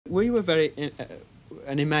were you a very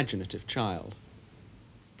an imaginative child?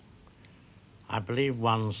 I believe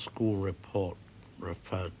one school report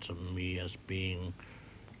referred to me as being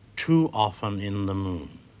too often in the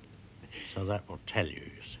moon. So that will tell you,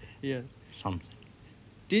 you see. Yes. Something.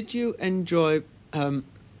 Did you enjoy, do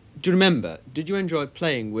you remember, did you enjoy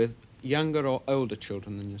playing with younger or older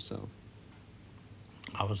children than yourself?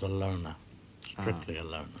 I was a loner, strictly a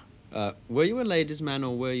loner. Were you a ladies' man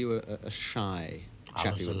or were you a shy chappie?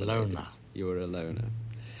 I was with a the loner. ladies? You were a loner.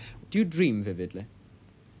 Do you dream vividly?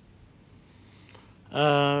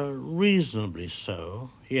 Reasonably so.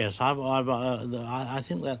 Yes, I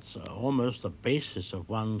think that's almost the basis of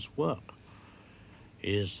one's work,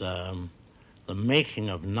 is the making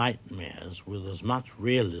of nightmares with as much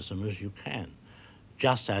realism as you can.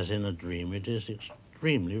 Just as in a dream, it is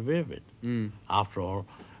extremely vivid. After all,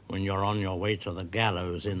 when you're on your way to the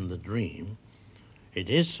gallows in the dream, it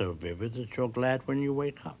is so vivid that you're glad when you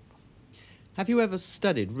wake up. Have you ever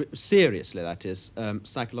studied, seriously that is,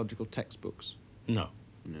 psychological textbooks? No.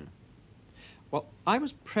 No. Well, I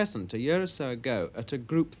was present a year or so ago at a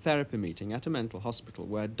group therapy meeting at a mental hospital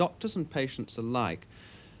where doctors and patients alike,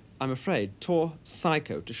 I'm afraid, tore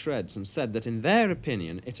Psycho to shreds and said that in their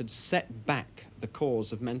opinion it had set back the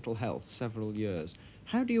cause of mental health several years.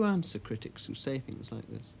 How do you answer critics who say things like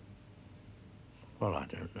this? Well, I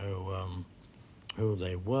don't know who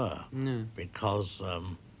they were. No. Because,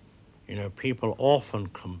 people often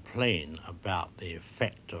complain about the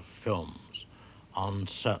effect of films on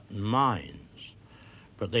certain minds,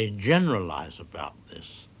 but they generalize about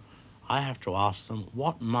this. I have to ask them,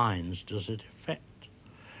 what minds does it affect?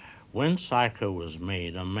 When Psycho was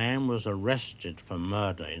made, a man was arrested for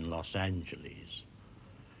murder in Los Angeles,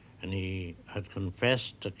 and he had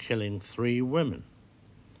confessed to killing 3 women.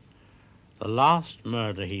 The last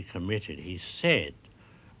murder he committed, he said,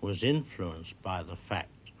 was influenced by the fact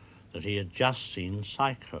that he had just seen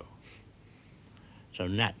Psycho. So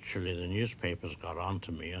naturally the newspapers got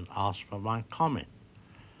onto me and asked for my comment.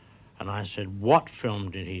 And I said, what film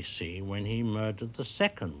did he see when he murdered the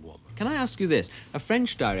 2nd woman? Can I ask you this? A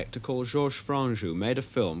French director called Georges Franju made a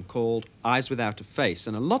film called Eyes Without a Face,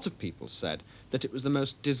 and a lot of people said that it was the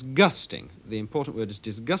most disgusting, the important word is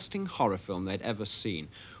disgusting, horror film they'd ever seen.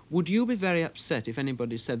 Would you be very upset if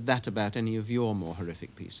anybody said that about any of your more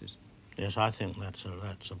horrific pieces? Yes, I think that's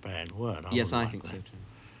a bad word. Yes, I think so too.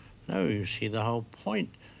 No, you see, the whole point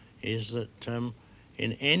is that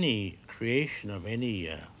in any creation of any,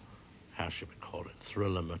 how should we call it,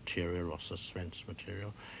 thriller material or suspense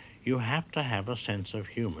material, you have to have a sense of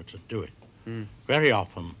humor to do it. Very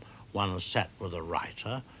often one has sat with a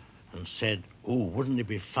writer and said, oh, wouldn't it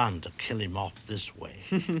be fun to kill him off this way?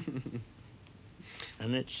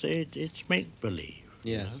 And it's make-believe.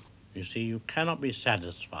 Yes. You see, you cannot be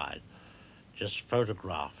satisfied just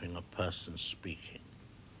photographing a person speaking.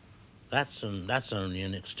 That's only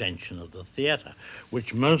an extension of the theatre,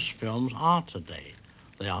 which most films are today.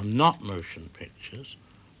 They are not motion pictures.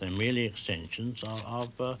 They're merely extensions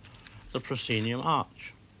of the proscenium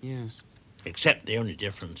arch. Yes. Except the only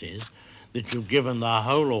difference is that you've given the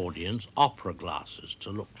whole audience opera glasses to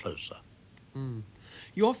look closer.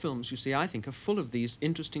 Your films, you see, I think, are full of these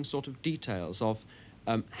interesting sort of details of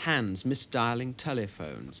hands misdialing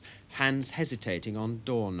telephones, hands hesitating on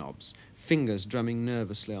doorknobs, fingers drumming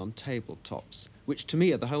nervously on tabletops, which to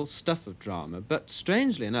me are the whole stuff of drama. But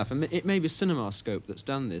strangely enough, and it may be CinemaScope that's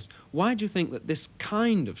done this, why do you think that this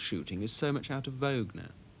kind of shooting is so much out of vogue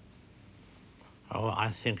now? Oh,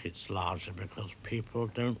 I think it's largely because people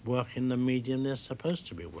don't work in the medium they're supposed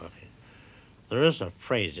to be working. There is a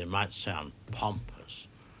phrase, it might sound pompous,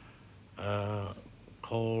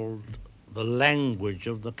 called the language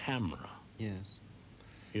of the camera. Yes.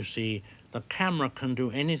 You see, the camera can do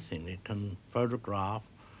anything. It can photograph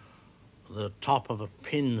the top of a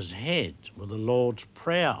pin's head with the Lord's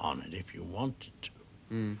Prayer on it if you wanted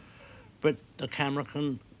to. But the camera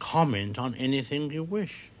can comment on anything you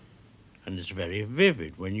wish. And it's very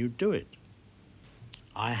vivid when you do it.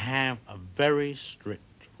 I have a very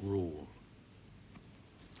strict rule.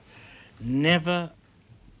 Never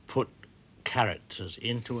put characters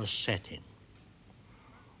into a setting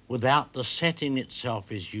without the setting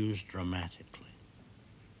itself is used dramatically.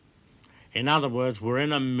 In other words, we're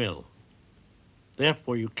in a mill.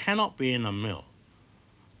 Therefore, you cannot be in a mill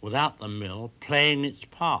without the mill playing its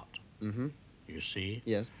part. You see?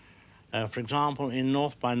 Yes. For example, in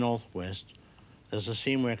North by Northwest, there's a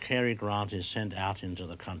scene where Cary Grant is sent out into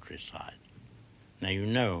the countryside. Now, you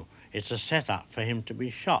know, it's a setup for him to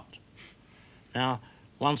be shot. Now,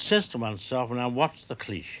 one says to oneself, now what's the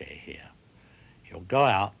cliche here? He'll go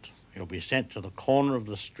out, he'll be sent to the corner of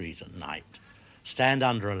the street at night, stand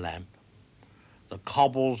under a lamp. The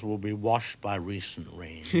cobbles will be washed by recent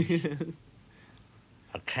rains.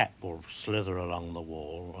 A cat will slither along the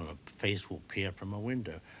wall and a face will peer from a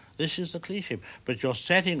window. This is the cliche, but you're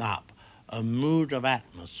setting up a mood of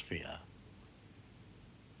atmosphere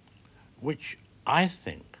which I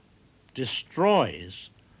think destroys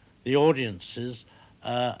the audience's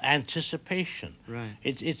anticipation. Right.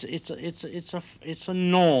 It's a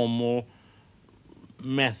normal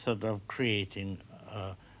method of creating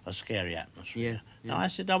a scary atmosphere. Yes, Now yes. I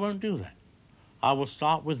said I won't do that. I will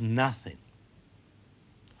start with nothing.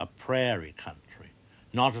 A prairie country,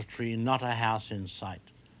 not a tree, not a house in sight,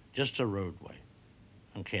 just a roadway.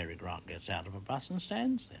 And Cary Grant gets out of a bus and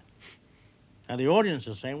stands there. Now the audience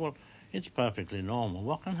is saying, well, it's perfectly normal.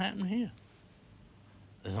 What can happen here?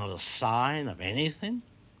 There's not a sign of anything.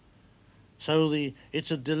 So it's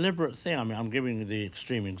a deliberate thing. I mean, I'm giving you the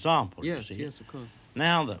extreme example. Yes, you see. yes, of course.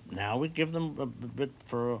 Now we give them a bit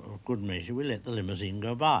for a good measure. We let the limousine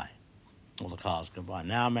go by, or the cars go by.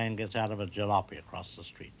 Now a man gets out of a jalopy across the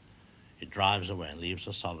street. It drives away and leaves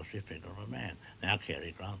a solitary figure of a man. Now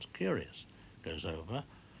Cary Grant's curious, goes over,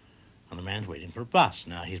 and the man's waiting for a bus.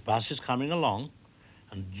 Now his bus is coming along,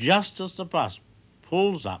 and just as the bus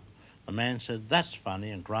pulls up, the man said, "That's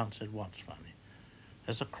funny," and Grant said, "What's funny?"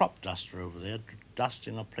 There's a crop duster over there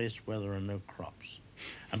dusting a place where there are no crops.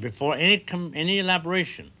 And before any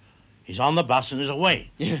elaboration, he's on the bus and is away.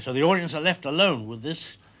 Yeah. So the audience are left alone with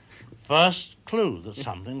this first clue that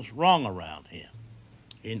something's wrong around here.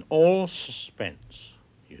 In all suspense,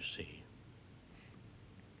 you see,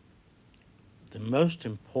 the most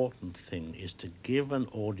important thing is to give an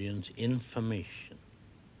audience information.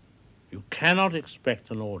 You cannot expect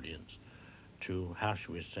an audience to, how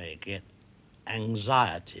should we say, get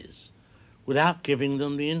anxieties without giving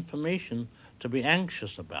them the information to be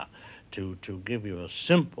anxious about. To give you a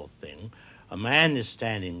simple thing, a man is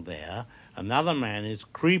standing there, another man is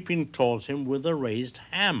creeping towards him with a raised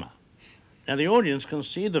hammer. Now the audience can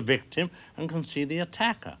see the victim and can see the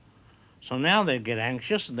attacker. So now they get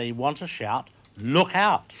anxious and they want to shout, "Look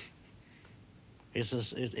out!" It's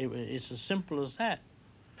as simple as that.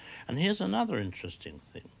 And here's another interesting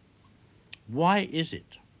thing. Why is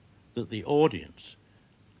it that the audience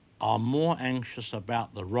are more anxious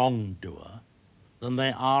about the wrongdoer than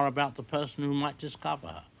they are about the person who might discover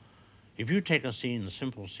her? If you take a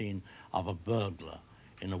simple scene of a burglar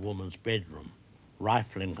in a woman's bedroom,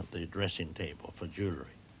 rifling at the dressing table for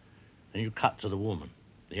jewelry, and you cut to the woman,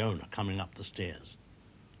 the owner, coming up the stairs,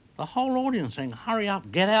 the whole audience saying, "Hurry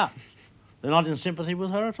up, get out." They're not in sympathy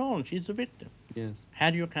with her at all, and she's the victim. Yes.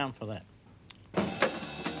 How do you account for that?